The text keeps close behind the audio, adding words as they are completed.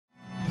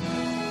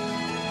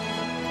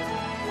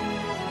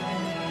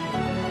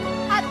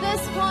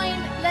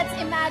let's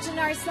imagine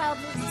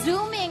ourselves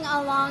zooming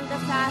along the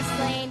fast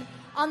lane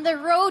on the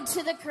road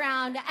to the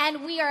crown,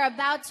 and we are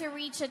about to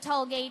reach a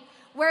toll gate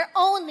where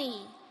only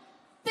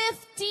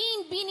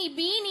 15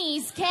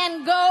 Binibinis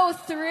can go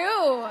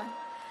through.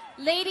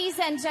 Ladies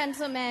and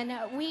gentlemen,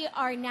 we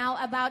are now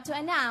about to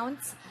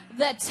announce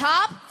the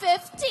top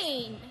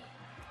 15.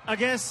 I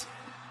guess,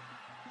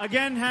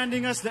 again,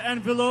 handing us the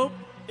envelope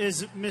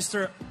is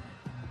Mr.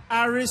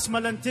 Aris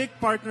Malantic,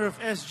 partner of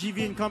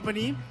SGV and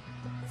Company.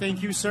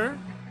 Thank you, sir.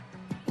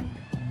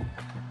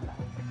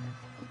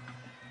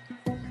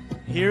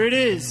 Here it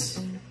is.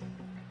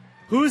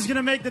 Who's going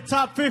to make the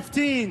top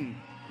 15?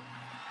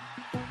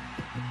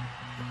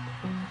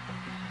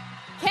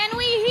 Can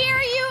we hear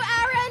you,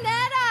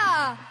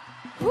 Araneta?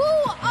 Who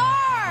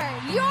are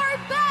your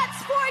bets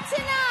for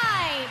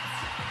tonight?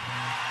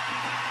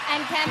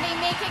 And can they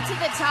make it to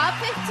the top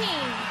 15?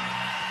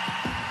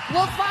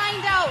 We'll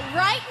find out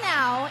right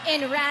now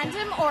in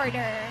random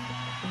order.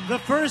 The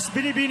first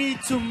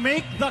Binibini to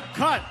make the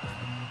cut.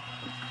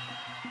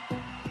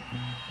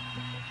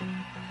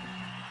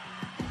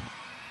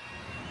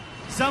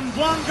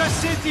 Zamboanga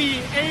City,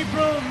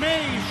 April,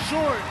 May,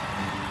 short.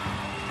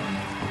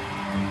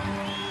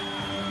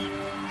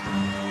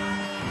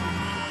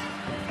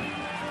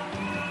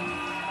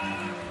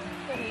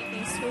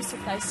 Donating school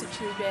supplies to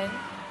children.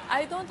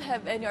 I don't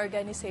have any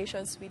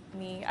organizations with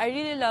me. I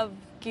really love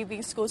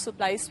giving school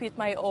supplies with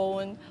my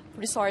own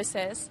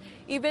resources.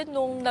 Even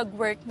nung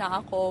nag-work na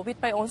ako with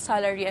my own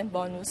salary and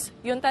bonus,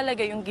 yun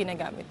talaga yung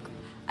ginagamit ko.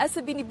 As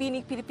a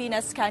Binibining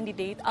Pilipinas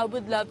candidate, I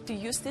would love to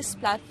use this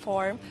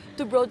platform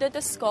to broaden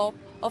the scope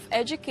of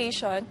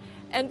education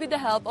and with the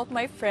help of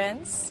my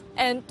friends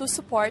and to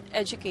support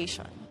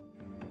education.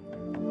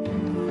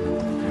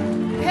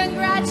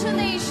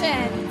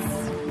 Congratulations!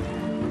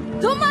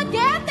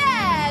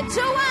 Dumaguete,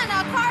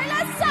 Joanna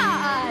Carla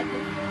Saad.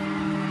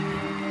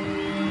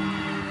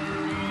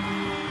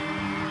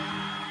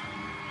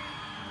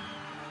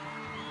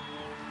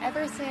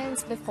 Ever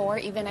since before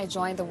even I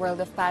joined the world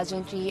of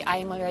pageantry, I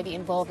am already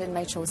involved in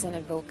my chosen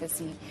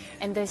advocacy.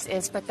 And this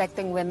is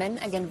protecting women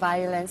against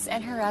violence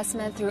and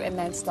harassment through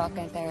immense talk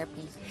and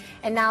therapy.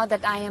 And now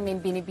that I am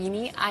in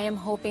Binibini, I am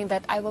hoping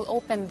that I will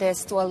open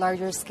this to a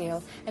larger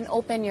scale and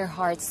open your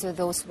hearts to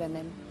those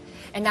women.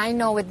 And I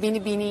know with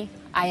Binibini,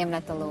 I am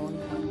not alone.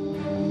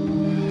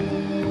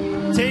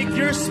 Take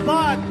your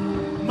spot,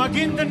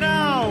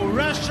 Maguindanao,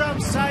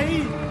 Rasham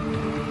Saeed.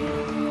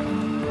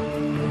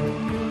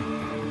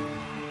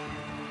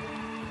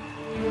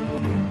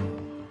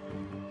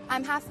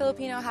 I'm half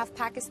Filipino, half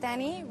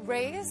Pakistani,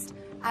 raised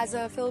as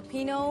a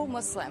Filipino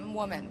Muslim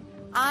woman.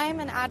 I'm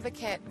an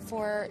advocate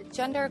for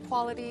gender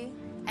equality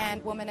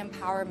and women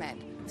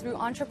empowerment through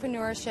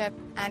entrepreneurship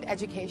and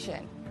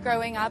education.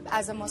 Growing up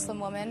as a Muslim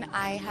woman,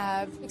 I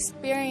have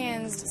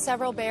experienced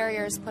several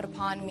barriers put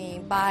upon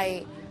me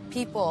by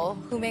people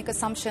who make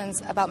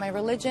assumptions about my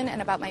religion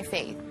and about my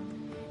faith.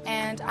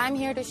 And I'm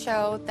here to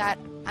show that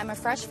I'm a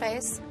fresh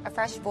face, a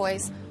fresh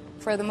voice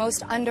for the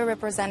most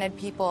underrepresented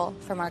people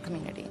from our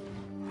community.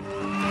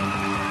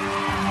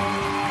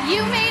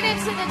 You made it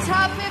to the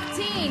top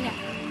 15.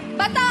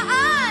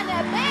 Bataan,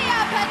 Bea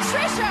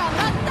Patricia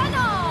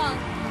Magtanong.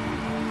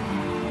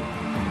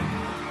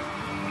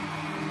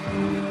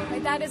 My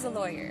dad is a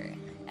lawyer,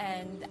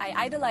 and I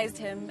idolized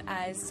him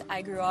as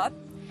I grew up.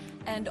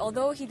 And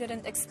although he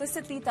didn't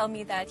explicitly tell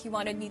me that he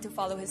wanted me to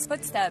follow his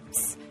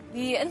footsteps,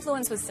 the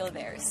influence was still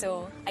there,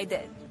 so I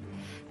did.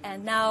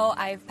 And now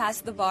I've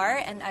passed the bar,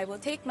 and I will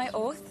take my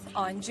oath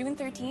on June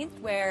 13th,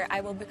 where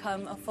I will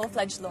become a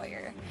full-fledged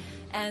lawyer.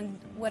 And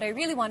what I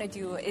really want to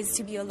do is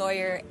to be a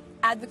lawyer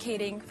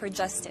advocating for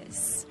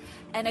justice.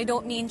 And I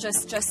don't mean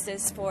just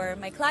justice for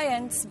my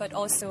clients, but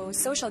also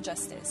social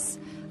justice.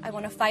 I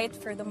want to fight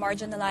for the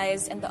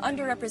marginalized and the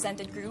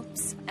underrepresented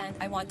groups, and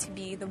I want to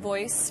be the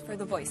voice for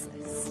the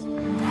voiceless.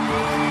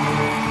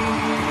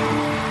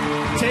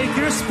 Take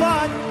your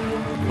spot,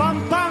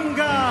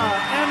 Pampanga,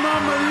 Emma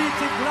Marie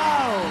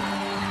Tiglao.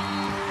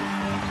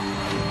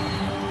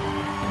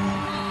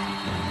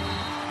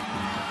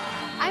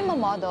 I'm a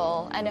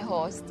model and a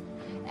host,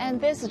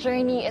 and this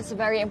journey is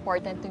very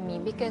important to me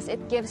because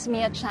it gives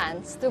me a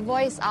chance to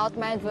voice out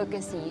my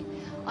advocacy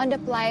on the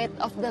plight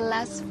of the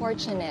less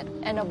fortunate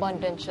and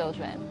abundant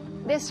children.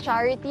 This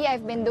charity,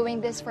 I've been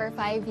doing this for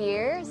 5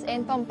 years.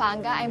 In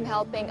Pampanga, I'm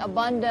helping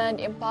abandoned,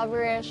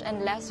 impoverished,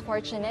 and less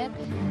fortunate.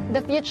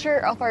 The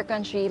future of our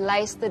country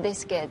lies to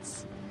these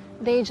kids.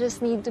 They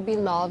just need to be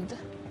loved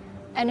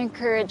and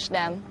encourage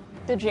them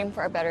to dream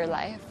for a better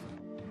life.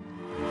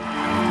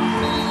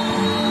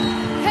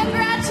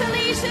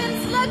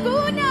 Congratulations,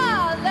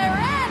 Laguna,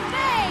 Loren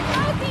May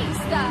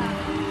Bautista.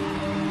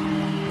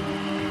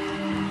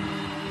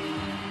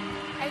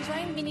 I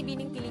joined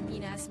Binibining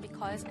Pilipinas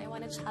because I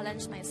want to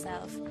challenge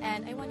myself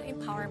and I want to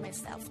empower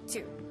myself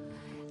too.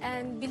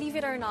 And believe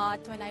it or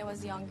not, when I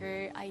was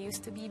younger, I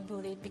used to be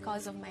bullied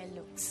because of my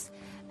looks.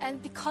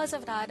 And because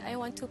of that, I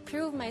want to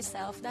prove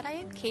myself that I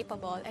am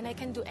capable and I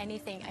can do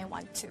anything I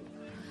want to.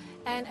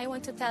 And I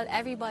want to tell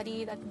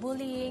everybody that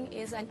bullying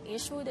is an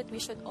issue that we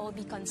should all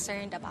be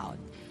concerned about.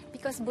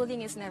 because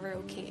bullying is never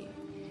okay.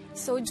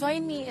 So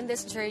join me in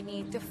this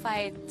journey to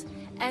fight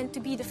and to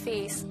be the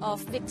face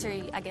of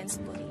victory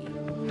against bullying.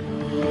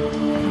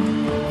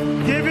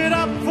 Give it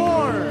up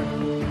for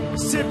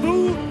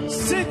Cebu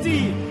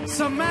City,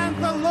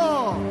 Samantha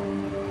Law.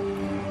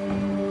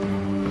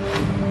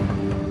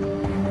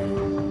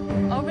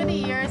 Over the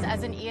years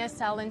as an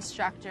ESL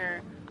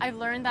instructor, I've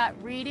learned that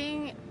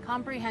reading,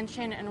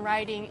 comprehension, and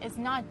writing is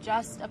not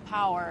just a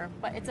power,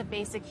 but it's a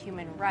basic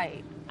human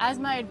right. As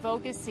my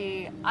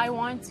advocacy, I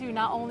want to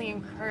not only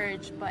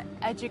encourage, but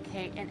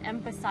educate and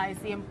emphasize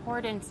the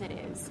importance it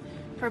is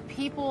for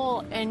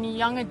people and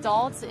young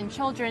adults and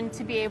children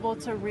to be able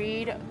to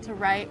read, to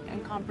write,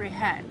 and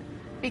comprehend.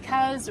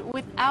 Because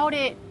without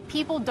it,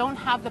 people don't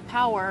have the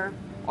power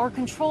or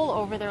control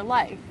over their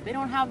life. They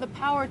don't have the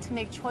power to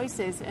make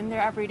choices in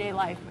their everyday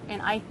life,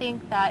 and I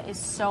think that is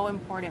so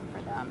important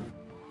for them.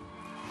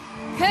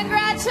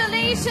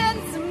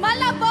 Congratulations,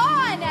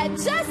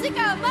 Malabon,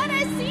 Jessica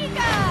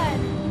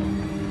Manasigan!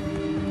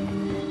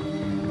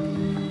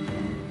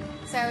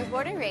 So I was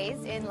born and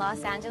raised in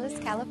Los Angeles,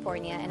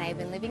 California, and I've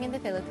been living in the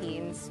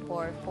Philippines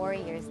for 4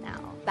 years now.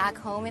 Back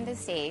home in the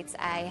States,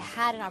 I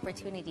had an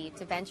opportunity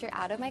to venture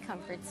out of my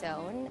comfort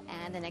zone,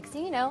 and the next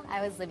thing you know, I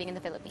was living in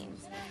the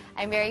Philippines.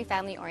 I'm very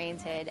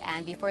family-oriented,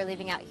 and before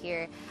living out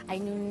here, I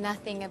knew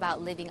nothing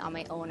about living on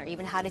my own or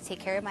even how to take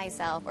care of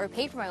myself or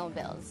pay for my own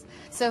bills.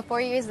 So 4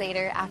 years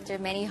later, after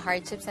many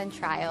hardships and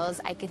trials,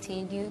 I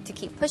continued to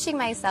keep pushing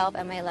myself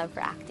and my love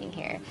for acting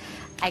here.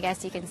 I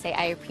guess you can say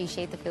I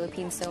appreciate the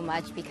Philippines so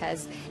much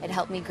because it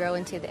helped me grow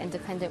into the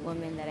independent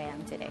woman that I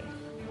am today.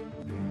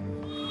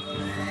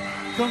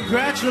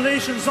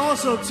 Congratulations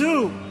also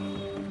to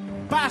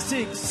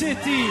Pasig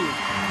City,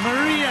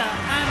 Maria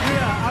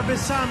Andrea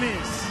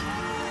Abesamis.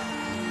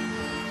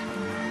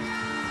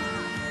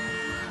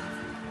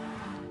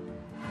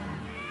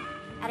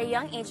 At a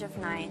young age of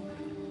 9,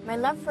 my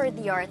love for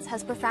the arts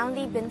has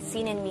profoundly been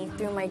seen in me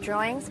through my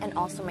drawings and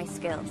also my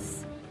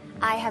skills.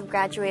 I have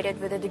graduated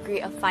with a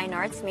degree of fine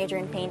arts major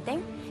in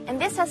painting,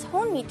 and this has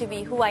honed me to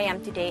be who I am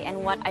today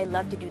and what I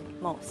love to do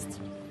most.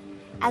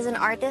 As an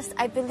artist,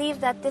 I believe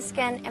that this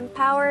can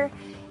empower,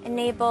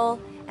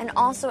 enable, and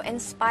also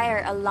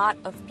inspire a lot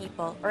of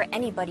people, or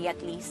anybody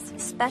at least,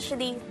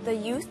 especially the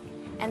youth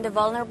and the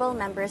vulnerable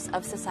members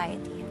of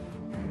society.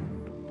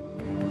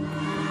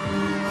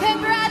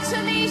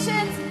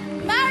 Congratulations,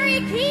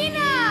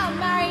 Marikina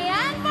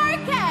Marianne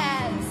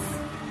Marquez!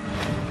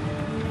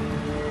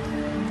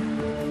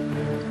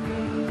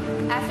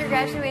 After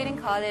graduating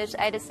college,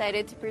 I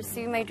decided to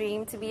pursue my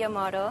dream to be a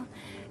model.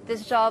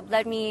 This job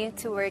led me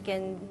to work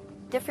in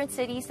different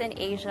cities in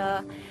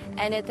Asia,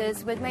 and it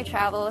is with my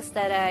travels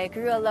that I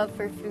grew a love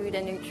for food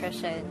and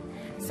nutrition.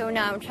 So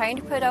now I'm trying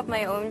to put up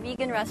my own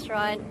vegan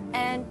restaurant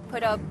and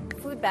put up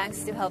food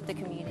banks to help the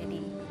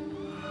community.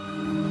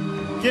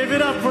 Give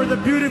it up for the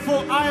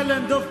beautiful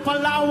island of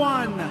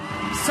Palawan,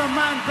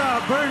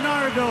 Samantha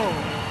Bernardo.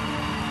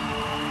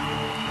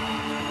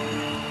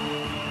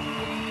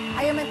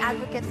 I am an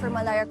advocate for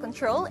malaria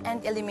control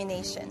and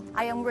elimination.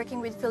 I am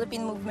working with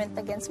Philippine Movement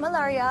Against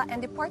Malaria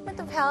and Department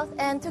of Health,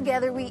 and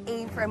together we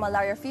aim for a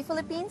malaria-free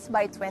Philippines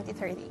by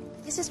 2030.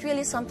 This is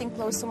really something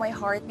close to my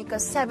heart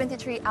because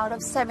 73 out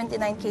of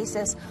 79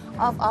 cases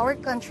of our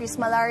country's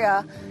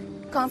malaria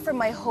come from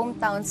my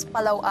hometowns,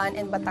 Palawan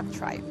and Batak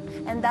tribe.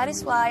 And that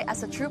is why,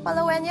 as a true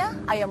Palawenya,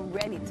 I am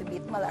ready to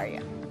beat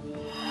malaria.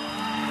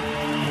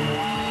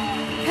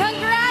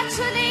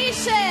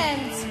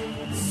 Congratulations,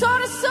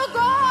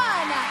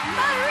 Sorsogon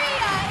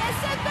Maria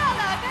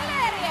Isabella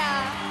Galeria!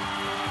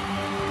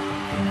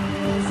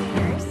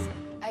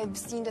 I've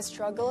seen the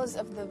struggles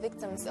of the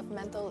victims of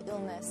mental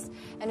illness,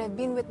 and I've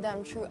been with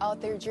them throughout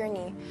their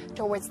journey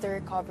towards their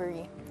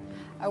recovery.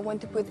 I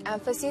want to put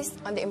emphasis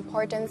on the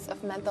importance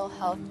of mental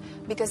health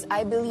because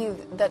I believe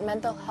that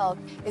mental health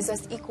is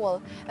as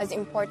equal as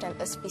important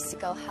as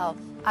physical health.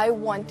 I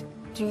want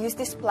to use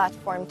this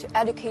platform to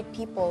educate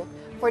people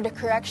for the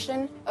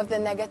correction of the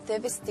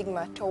negative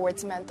stigma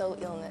towards mental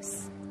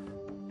illness.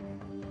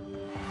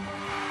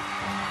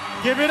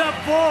 Give it up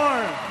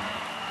for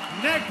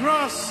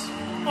Negros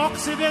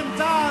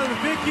Occidental,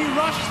 Vicky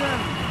Rushton.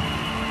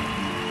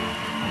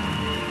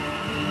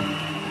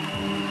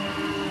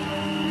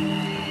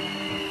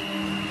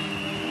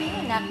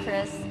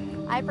 Actress,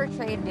 I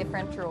portray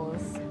different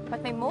roles,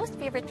 but my most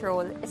favorite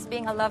role is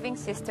being a loving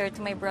sister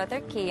to my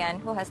brother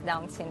Kian, who has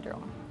Down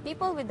syndrome.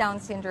 People with Down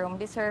syndrome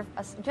deserve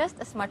just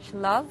as much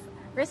love,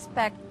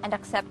 respect, and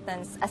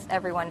acceptance as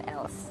everyone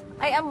else.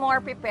 I am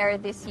more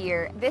prepared this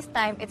year. This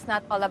time, it's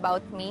not all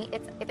about me.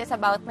 It is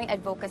about my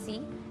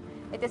advocacy.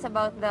 It is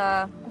about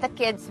the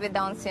kids with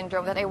Down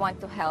syndrome that I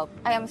want to help.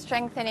 I am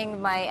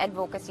strengthening my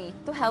advocacy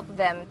to help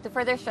them, to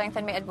further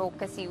strengthen my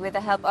advocacy with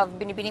the help of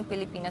Binibining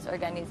Pilipinas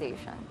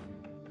organization.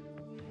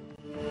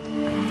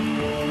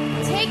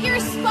 Take your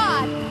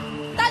spot,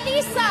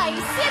 Talisay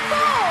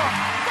Cebu,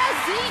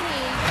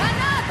 Dazini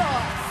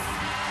Ganados.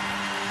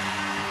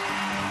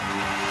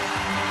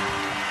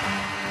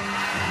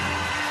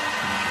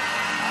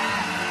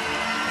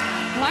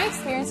 My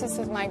experiences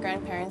with my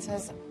grandparents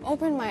has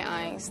opened my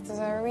eyes to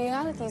the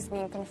realities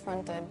being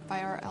confronted by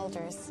our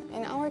elders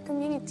in our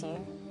community.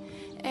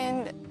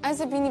 And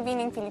as a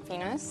Binibining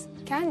Pilipinas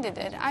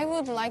candidate, I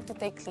would like to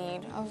take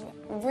lead of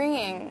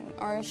bringing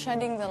or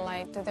shedding the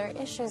light to their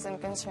issues and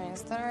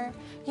concerns that are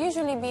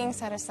usually being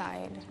set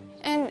aside.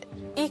 And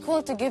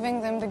equal to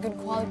giving them the good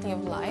quality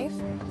of life,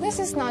 this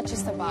is not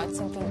just about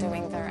simply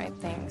doing the right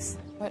things,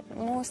 but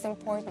most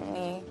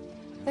importantly,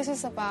 this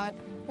is about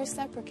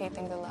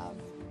reciprocating the love.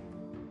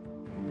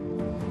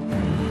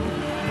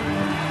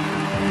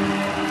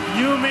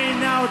 You may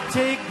now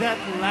take that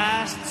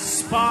last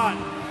spot.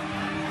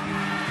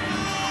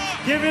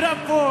 Give it up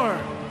for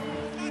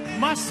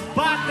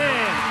Masbate,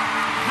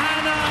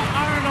 Hannah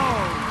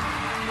Arnold.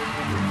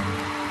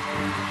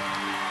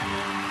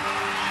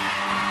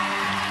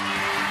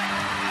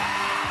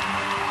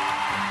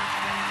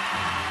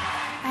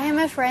 I am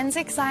a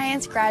forensic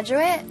science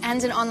graduate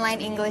and an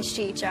online English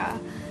teacher.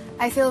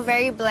 I feel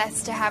very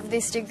blessed to have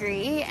this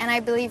degree, and I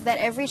believe that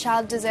every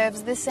child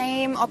deserves the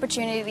same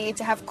opportunity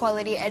to have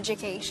quality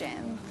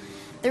education.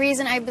 The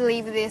reason I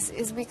believe this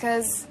is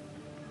because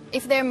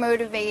if they're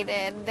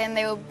motivated, then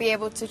they will be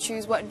able to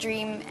choose what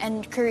dream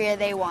and career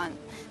they want.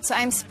 So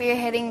I'm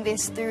spearheading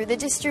this through the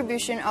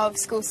distribution of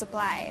school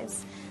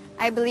supplies.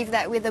 I believe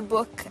that with a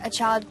book, a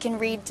child can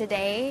read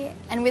today,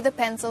 and with a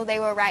pencil,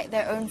 they will write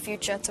their own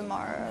future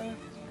tomorrow.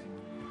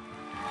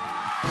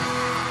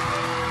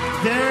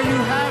 There you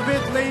have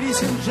it,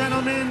 ladies and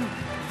gentlemen.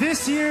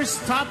 This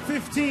year's top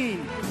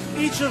 15.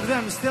 Each of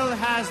them still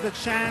has the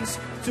chance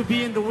to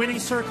be in the winning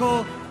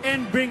circle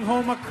and bring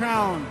home a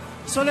crown.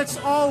 So let's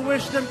all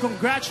wish them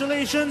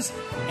congratulations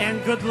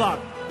and good luck.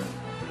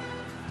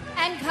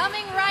 And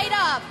coming right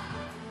up,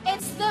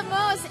 it's the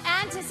most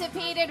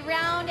anticipated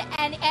round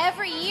and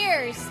every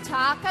year's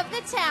talk of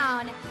the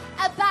town.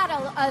 A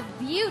battle of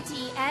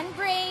beauty and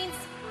brains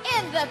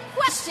in the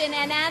question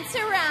and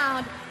answer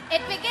round. It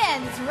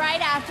begins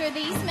right after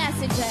these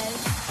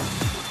messages.